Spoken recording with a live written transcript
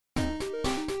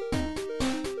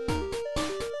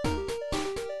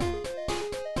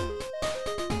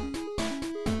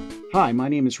Hi, my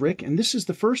name is Rick, and this is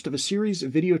the first of a series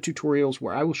of video tutorials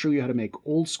where I will show you how to make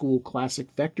old-school classic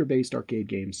vector-based arcade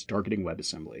games targeting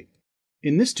WebAssembly.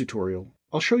 In this tutorial,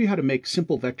 I'll show you how to make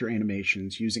simple vector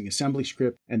animations using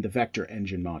AssemblyScript and the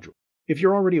VectorEngine module. If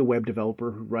you're already a web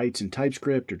developer who writes in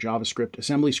TypeScript or JavaScript,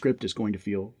 AssemblyScript is going to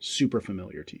feel super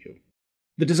familiar to you.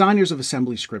 The designers of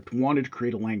AssemblyScript wanted to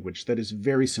create a language that is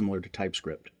very similar to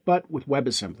TypeScript, but with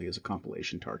WebAssembly as a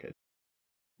compilation target.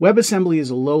 WebAssembly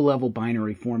is a low-level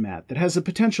binary format that has the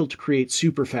potential to create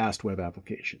super-fast web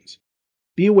applications.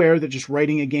 Be aware that just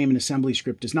writing a game in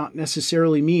AssemblyScript does not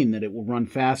necessarily mean that it will run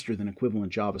faster than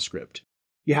equivalent JavaScript.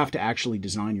 You have to actually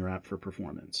design your app for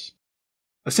performance.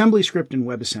 AssemblyScript and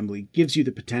WebAssembly gives you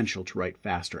the potential to write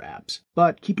faster apps.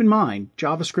 But keep in mind,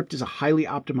 JavaScript is a highly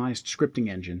optimized scripting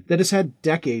engine that has had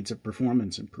decades of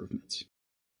performance improvements.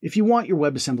 If you want your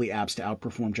WebAssembly apps to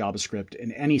outperform JavaScript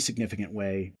in any significant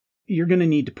way, you're going to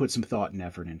need to put some thought and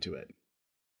effort into it.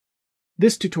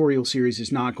 This tutorial series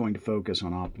is not going to focus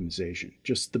on optimization,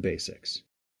 just the basics.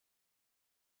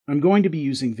 I'm going to be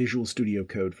using Visual Studio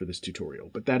Code for this tutorial,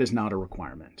 but that is not a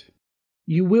requirement.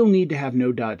 You will need to have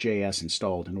Node.js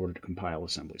installed in order to compile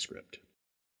AssemblyScript.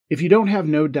 If you don't have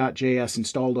Node.js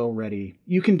installed already,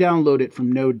 you can download it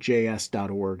from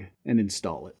nodejs.org and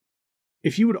install it.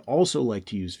 If you would also like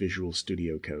to use Visual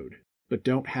Studio Code, but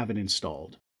don't have it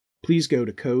installed, please go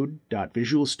to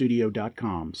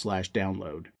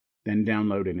code.visualstudio.com/download, then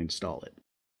download and install it.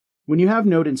 When you have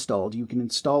Node installed, you can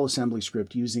install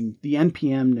AssemblyScript using the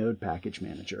npm Node Package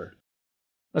Manager.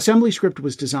 AssemblyScript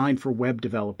was designed for web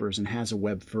developers and has a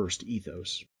web-first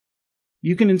ethos.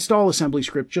 You can install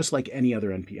AssemblyScript just like any other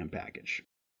npm package.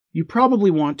 You probably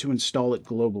want to install it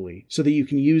globally so that you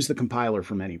can use the compiler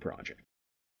from any project.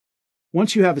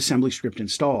 Once you have AssemblyScript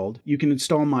installed, you can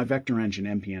install my VectorEngine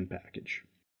npm package.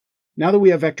 Now that we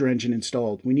have VectorEngine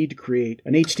installed, we need to create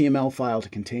an HTML file to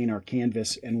contain our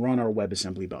canvas and run our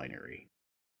WebAssembly binary.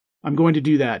 I'm going to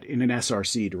do that in an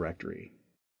src directory.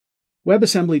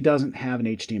 WebAssembly doesn't have an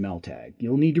HTML tag.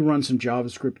 You'll need to run some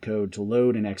JavaScript code to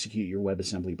load and execute your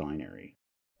WebAssembly binary.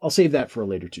 I'll save that for a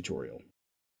later tutorial.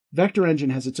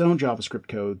 VectorEngine has its own JavaScript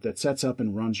code that sets up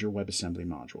and runs your WebAssembly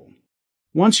module.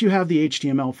 Once you have the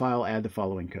HTML file, add the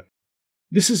following code.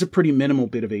 This is a pretty minimal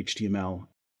bit of HTML.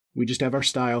 We just have our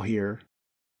style here,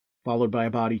 followed by a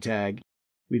body tag.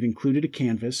 We've included a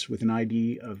canvas with an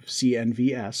ID of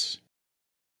CNVS.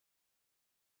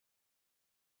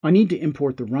 I need to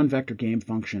import the runVectorGame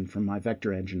function from my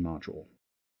VectorEngine module.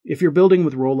 If you're building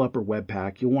with Rollup or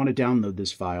Webpack, you'll want to download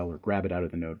this file or grab it out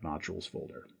of the Node Modules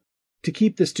folder. To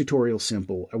keep this tutorial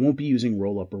simple, I won't be using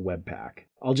Rollup or Webpack.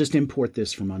 I'll just import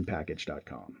this from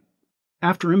unpackage.com.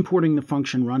 After importing the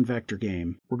function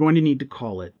runVectorGame, we're going to need to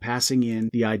call it, passing in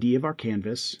the ID of our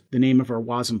canvas, the name of our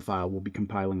WASM file we'll be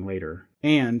compiling later,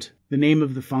 and the name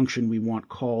of the function we want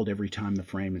called every time the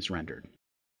frame is rendered.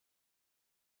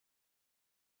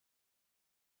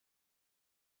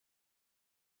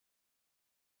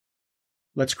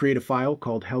 Let's create a file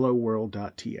called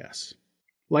helloworld.ts.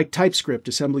 Like TypeScript,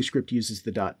 AssemblyScript uses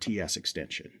the .ts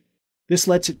extension. This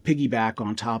lets it piggyback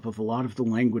on top of a lot of the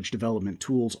language development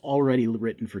tools already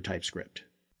written for TypeScript.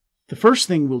 The first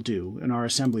thing we'll do in our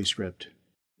AssemblyScript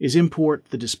is import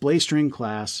the displayString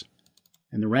class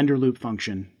and the renderLoop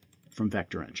function from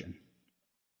VectorEngine.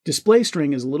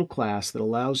 DisplayString is a little class that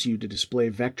allows you to display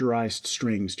vectorized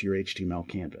strings to your HTML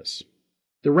canvas.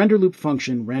 The renderLoop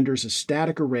function renders a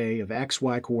static array of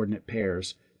XY coordinate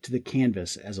pairs to the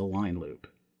canvas as a line loop.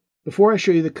 Before I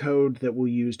show you the code that we'll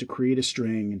use to create a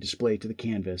string and display it to the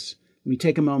canvas, let me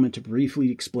take a moment to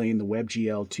briefly explain the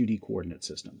WebGL 2D coordinate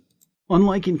system.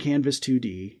 Unlike in Canvas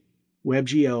 2D,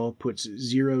 WebGL puts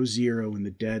 0, 0 in the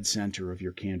dead center of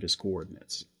your canvas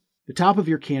coordinates. The top of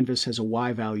your canvas has a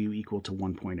y value equal to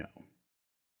 1.0.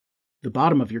 The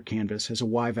bottom of your canvas has a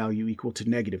y value equal to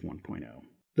negative 1.0.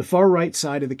 The far right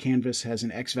side of the canvas has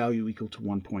an x value equal to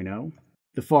 1.0.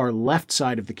 The far left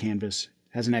side of the canvas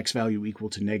has an x value equal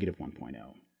to negative 1.0.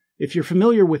 If you're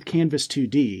familiar with Canvas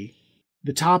 2D,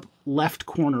 the top left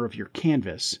corner of your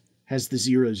canvas has the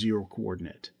 0, 0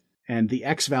 coordinate, and the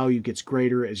x value gets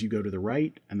greater as you go to the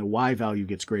right, and the y value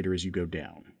gets greater as you go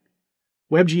down.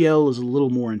 WebGL is a little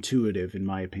more intuitive, in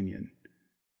my opinion.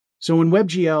 So in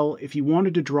WebGL, if you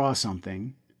wanted to draw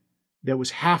something that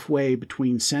was halfway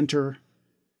between center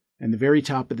and the very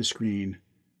top of the screen,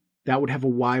 that would have a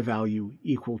y value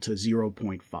equal to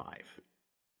 0.5.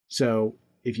 So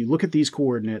if you look at these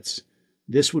coordinates,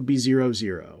 this would be 0,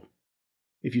 0.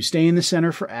 If you stay in the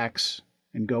center for x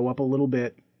and go up a little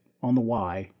bit on the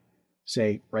y,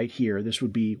 say right here, this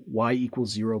would be y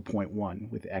equals 0.1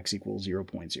 with x equals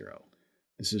 0.0.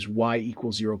 This is y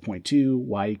equals 0.2,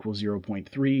 y equals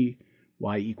 0.3,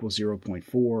 y equals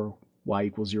 0.4, y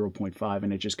equals 0.5,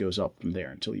 and it just goes up from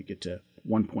there until you get to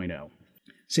 1.0.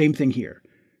 Same thing here.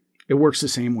 It works the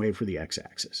same way for the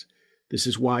x-axis. This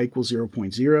is y equals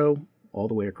 0.0 all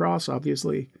the way across,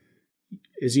 obviously.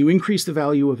 As you increase the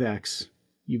value of x,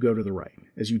 you go to the right.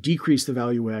 As you decrease the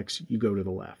value of x, you go to the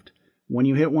left. When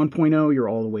you hit 1.0, you're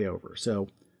all the way over. So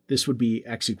this would be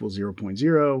x equals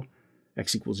 0.0,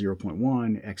 x equals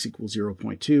 0.1, x equals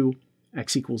 0.2,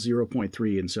 x equals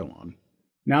 0.3, and so on.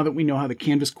 Now that we know how the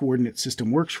canvas coordinate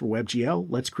system works for WebGL,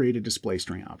 let's create a display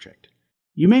string object.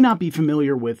 You may not be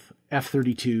familiar with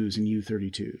F32s and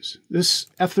U32s. This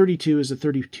F32 is a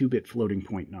 32-bit floating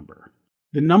point number.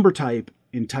 The number type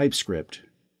in TypeScript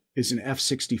is an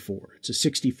F64. It's a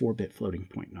 64-bit floating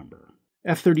point number.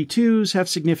 F32s have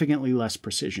significantly less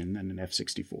precision than an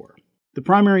F64. The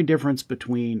primary difference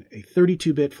between a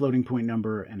 32-bit floating point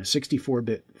number and a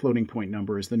 64-bit floating point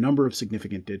number is the number of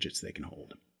significant digits they can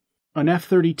hold. An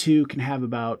F32 can have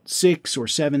about 6 or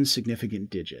 7 significant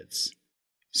digits.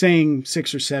 Saying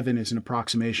 6 or 7 is an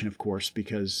approximation, of course,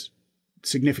 because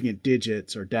significant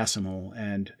digits are decimal,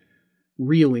 and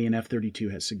really an F32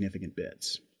 has significant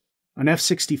bits. An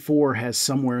F64 has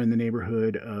somewhere in the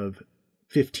neighborhood of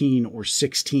 15 or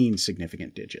 16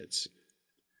 significant digits.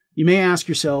 You may ask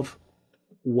yourself,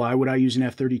 why would I use an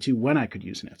F32 when I could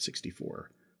use an F64?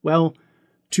 Well,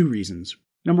 2 reasons.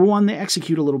 Number 1, they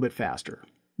execute a little bit faster,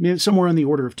 somewhere in the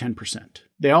order of 10%.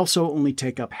 They also only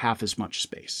take up half as much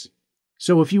space.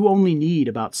 So if you only need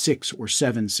about 6 or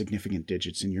 7 significant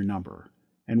digits in your number,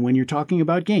 and when you're talking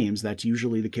about games, that's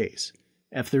usually the case,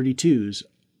 F32s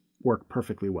work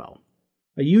perfectly well.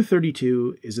 A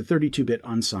U32 is a 32-bit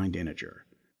unsigned integer.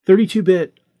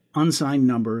 32-bit unsigned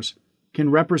numbers can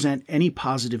represent any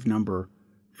positive number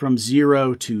from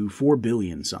 0 to 4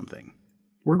 billion something.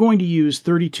 We're going to use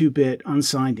 32-bit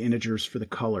unsigned integers for the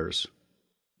colors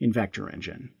in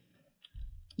VectorEngine.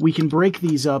 We can break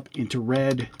these up into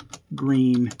red,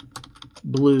 green,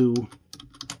 blue,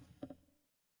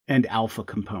 and alpha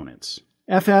components.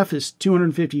 FF is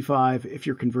 255 if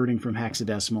you're converting from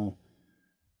hexadecimal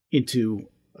into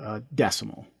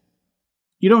decimal.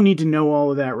 You don't need to know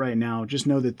all of that right now. Just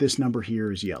know that this number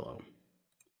here is yellow.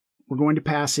 We're going to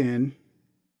pass in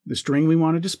the string we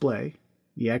want to display,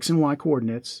 the x and y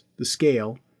coordinates, the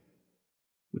scale,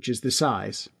 which is the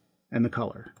size, and the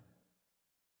color.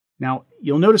 Now,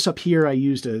 you'll notice up here I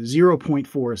used a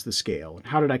 0.4 as the scale.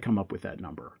 How did I come up with that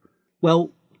number?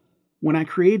 Well, when I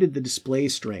created the display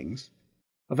strings,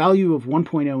 a value of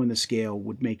 1.0 in the scale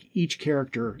would make each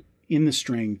character in the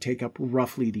string take up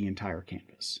roughly the entire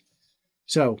canvas.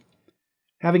 So,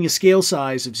 having a scale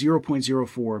size of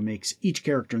 0.04 makes each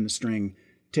character in the string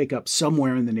take up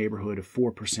somewhere in the neighborhood of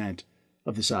 4%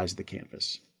 of the size of the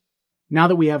canvas. Now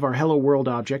that we have our Hello World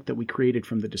object that we created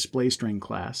from the display string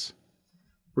class,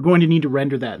 we're going to need to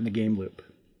render that in the game loop.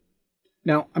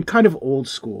 Now, I'm kind of old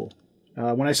school.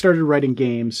 When I started writing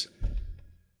games,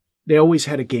 they always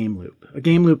had a game loop. A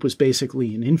game loop was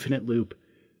basically an infinite loop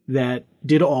that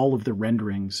did all of the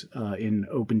renderings in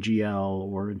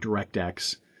OpenGL or in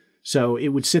DirectX. So it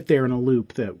would sit there in a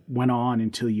loop that went on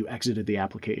until you exited the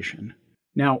application.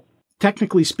 Now,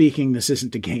 technically speaking, this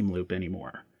isn't a game loop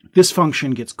anymore. This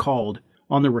function gets called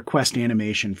on the request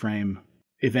animation frame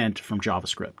event from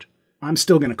JavaScript. I'm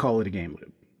still going to call it a game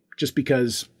loop, just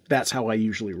because that's how I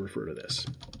usually refer to this.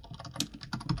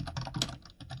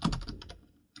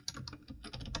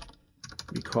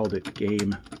 We called it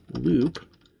game loop,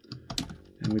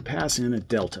 and we pass in a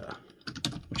delta,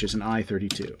 which is an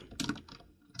I32.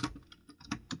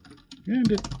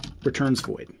 And it returns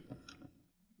void.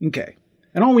 Okay,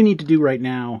 and all we need to do right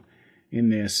now in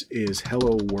this is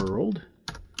hello world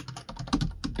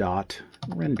dot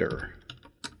render.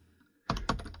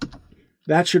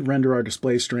 That should render our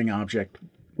display string object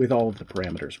with all of the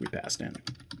parameters we passed in.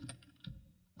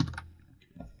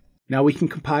 Now we can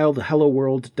compile the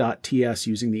helloworld.ts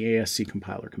using the ASC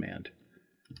compiler command.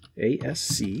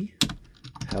 ASC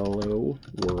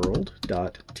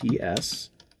helloworld.ts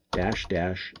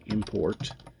 --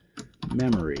 import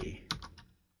memory.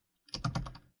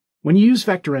 When you use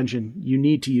VectorEngine, you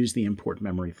need to use the import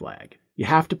memory flag. You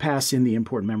have to pass in the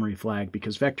import memory flag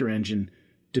because VectorEngine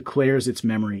declares its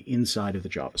memory inside of the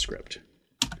JavaScript.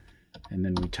 And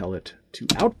then we tell it to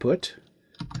output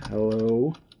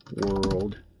hello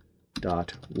world.wasm.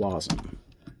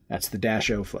 That's the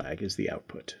 -o flag is the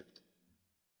output.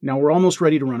 Now we're almost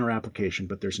ready to run our application,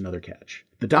 but there's another catch.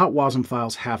 The .wasm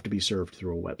files have to be served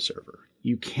through a web server.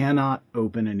 You cannot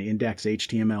open an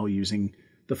index.html using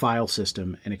the file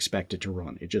system and expect it to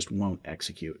run. It just won't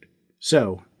execute.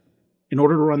 So in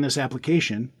order to run this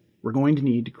application, we're going to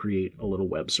need to create a little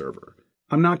web server.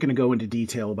 I'm not going to go into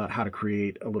detail about how to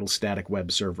create a little static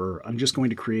web server. I'm just going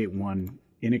to create one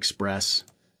in Express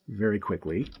very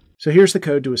quickly. So here's the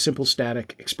code to a simple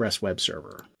static Express web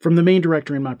server. From the main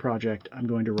directory in my project, I'm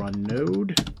going to run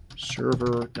node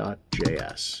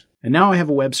server.js. And now I have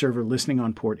a web server listening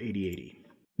on port 8080.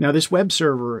 Now this web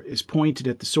server is pointed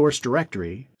at the source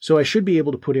directory, so I should be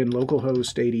able to put in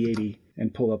localhost 8080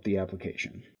 and pull up the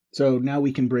application. So now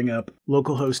we can bring up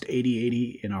localhost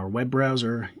 8080 in our web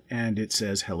browser, and it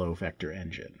says hello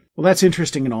VectorEngine. Well, that's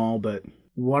interesting and all, but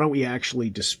why don't we actually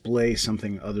display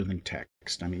something other than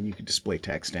text? I mean, you can display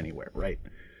text anywhere, right?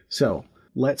 So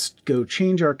let's go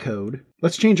change our code.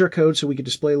 Let's change our code so we can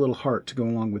display a little heart to go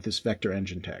along with this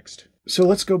VectorEngine text. So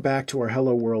let's go back to our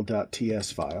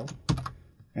helloworld.ts file,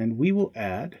 and we will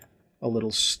add a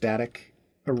little static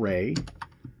array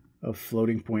of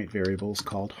floating point variables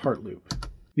called heart loop.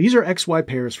 These are XY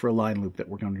pairs for a line loop that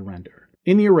we're going to render.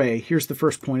 In the array, here's the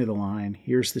first point of the line,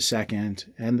 here's the second,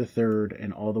 and the third,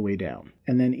 and all the way down.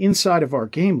 And then inside of our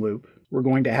game loop, we're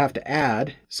going to have to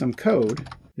add some code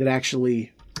that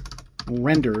actually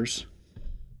renders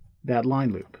that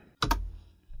line loop.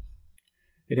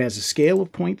 It has a scale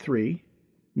of 0.3,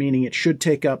 meaning it should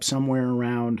take up somewhere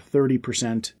around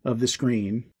 30% of the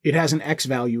screen. It has an X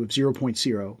value of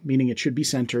 0.0, meaning it should be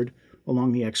centered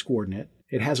along the X coordinate.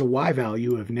 It has a Y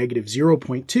value of negative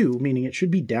 0.2, meaning it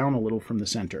should be down a little from the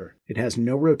center. It has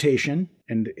no rotation,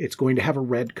 and it's going to have a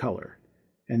red color.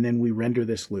 And then we render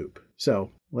this loop.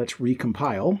 So let's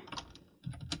recompile.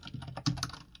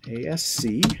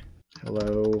 ASC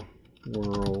hello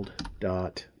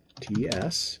world.ts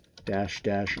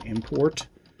 -- import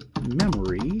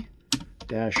memory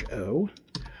 -o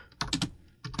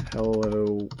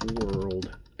hello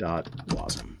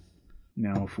world.wasm.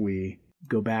 Now if we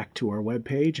go back to our web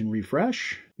page and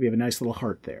refresh, we have a nice little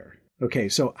heart there. Okay,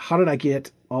 so how did I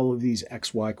get all of these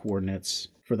XY coordinates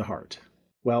for the heart?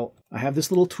 Well, I have this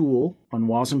little tool on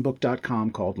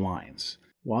wasmbook.com called lines.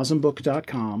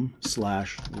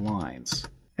 wasmbook.com/lines.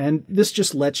 And this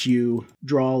just lets you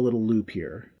draw a little loop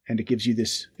here. And it gives you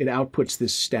this, it outputs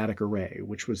this static array,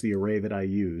 which was the array that I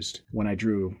used when I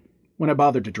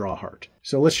bothered to draw a heart.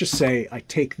 So let's just say I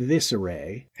take this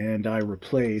array and I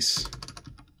replace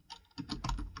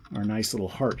our nice little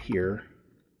heart here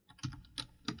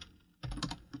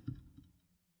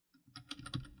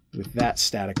with that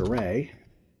static array,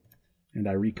 and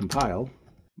I recompile.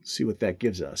 Let's see what that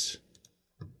gives us.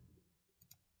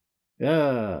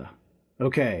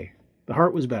 Okay, the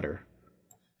heart was better.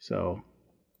 So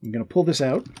I'm going to pull this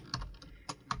out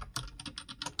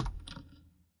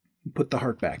and put the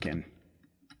heart back in.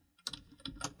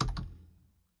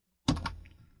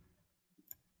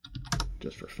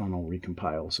 Just for fun, I'll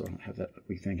recompile so I don't have that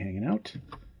ugly thing hanging out.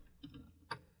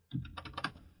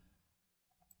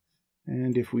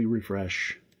 And if we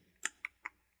refresh,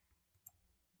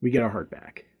 we get our heart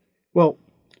back. Well,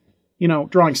 you know,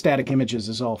 drawing static images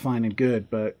is all fine and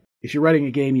good, but if you're writing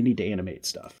a game, you need to animate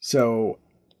stuff. So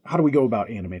how do we go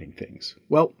about animating things?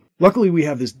 Well, luckily we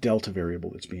have this delta variable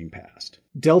that's being passed.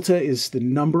 Delta is the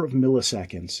number of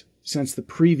milliseconds since the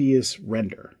previous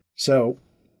render. So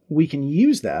we can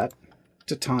use that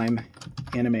to time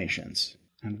animations.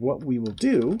 And what we will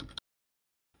do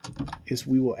is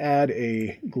we will add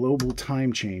a global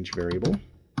time change variable,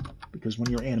 because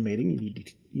when you're animating,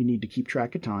 you need to keep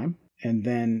track of time. And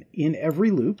then in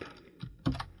every loop,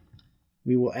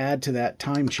 we will add to that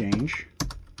time change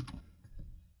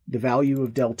the value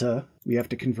of delta. We have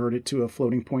to convert it to a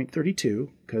floating point 32,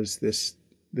 because this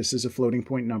is a floating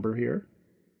point number here.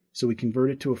 So we convert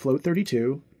it to a float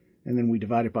 32, and then we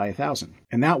divide it by 1,000.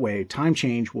 And that way, time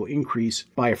change will increase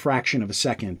by a fraction of a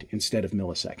second instead of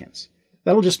milliseconds.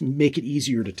 That'll just make it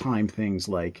easier to time things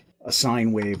like a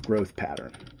sine wave growth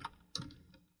pattern.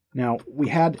 Now, we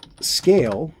had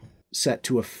scale set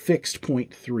to a fixed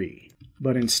 0.3,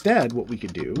 but instead what we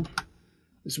could do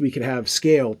is we could have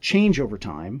scale change over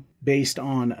time based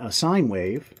on a sine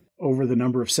wave over the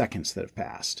number of seconds that have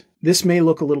passed. This may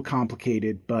look a little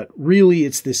complicated, but really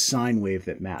it's this sine wave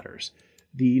that matters.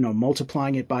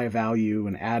 Multiplying it by a value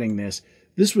and adding this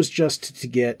was just to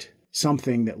get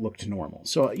something that looked normal.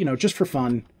 So, just for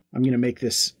fun, I'm going to make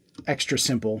this extra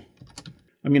simple.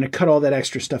 I'm going to cut all that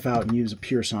extra stuff out and use a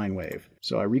pure sine wave.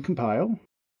 So I recompile,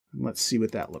 and let's see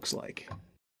what that looks like.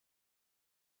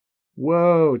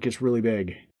 Whoa, it gets really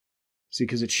big. See,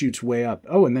 because it shoots way up.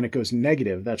 Oh, and then it goes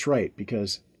negative. That's right,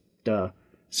 because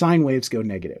sine waves go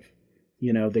negative.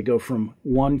 They go from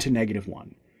 1 to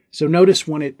 -1. So notice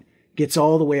when it gets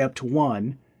all the way up to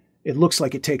 1, it looks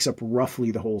like it takes up roughly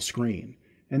the whole screen.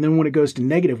 And then when it goes to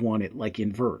 -1, it like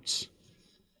inverts.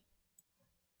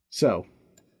 So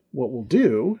what we'll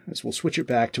do is we'll switch it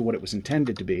back to what it was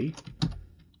intended to be,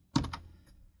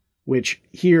 which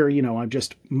here, I'm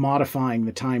just modifying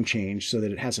the time change so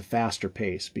that it has a faster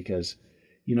pace because,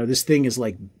 this thing is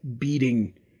like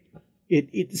beating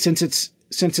it since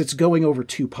it's going over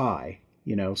 2 pi,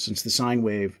 since the sine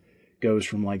wave goes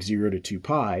from like 0 to 2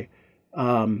 pi,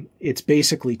 it's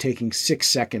basically taking 6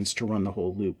 seconds to run the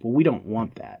whole loop. Well, we don't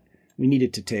want that. We need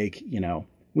it to take,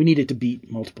 we need it to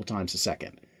beat multiple times a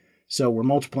second. So we're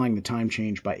multiplying the time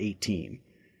change by 18.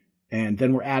 And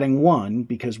then we're adding 1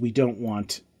 because we don't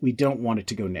want it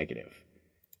to go negative.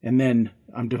 And then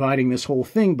I'm dividing this whole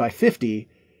thing by 50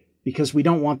 because we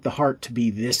don't want the heart to be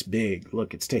this big.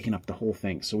 Look, it's taking up the whole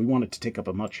thing. So we want it to take up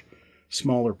a much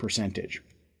smaller percentage.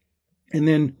 And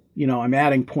then, I'm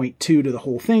adding 0.2 to the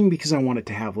whole thing because I want it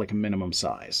to have like a minimum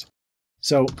size.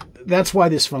 So that's why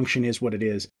this function is what it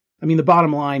is. I mean, the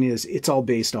bottom line is it's all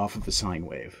based off of a sine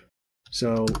wave.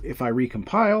 So if I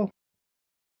recompile,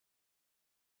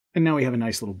 and now we have a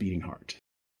nice little beating heart.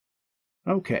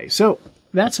 Okay, so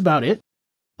that's about it.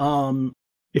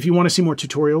 If you want to see more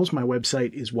tutorials, my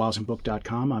website is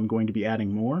wasmbook.com. I'm going to be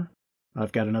adding more.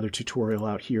 I've got another tutorial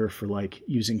out here for like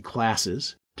using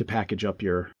classes to package up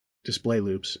your display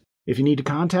loops. If you need to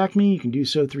contact me, you can do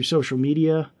so through social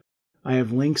media. I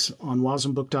have links on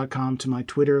wasmbook.com to my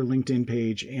Twitter, LinkedIn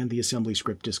page, and the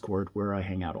AssemblyScript Discord where I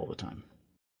hang out all the time.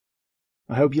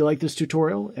 I hope you like this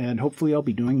tutorial, and hopefully I'll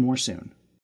be doing more soon.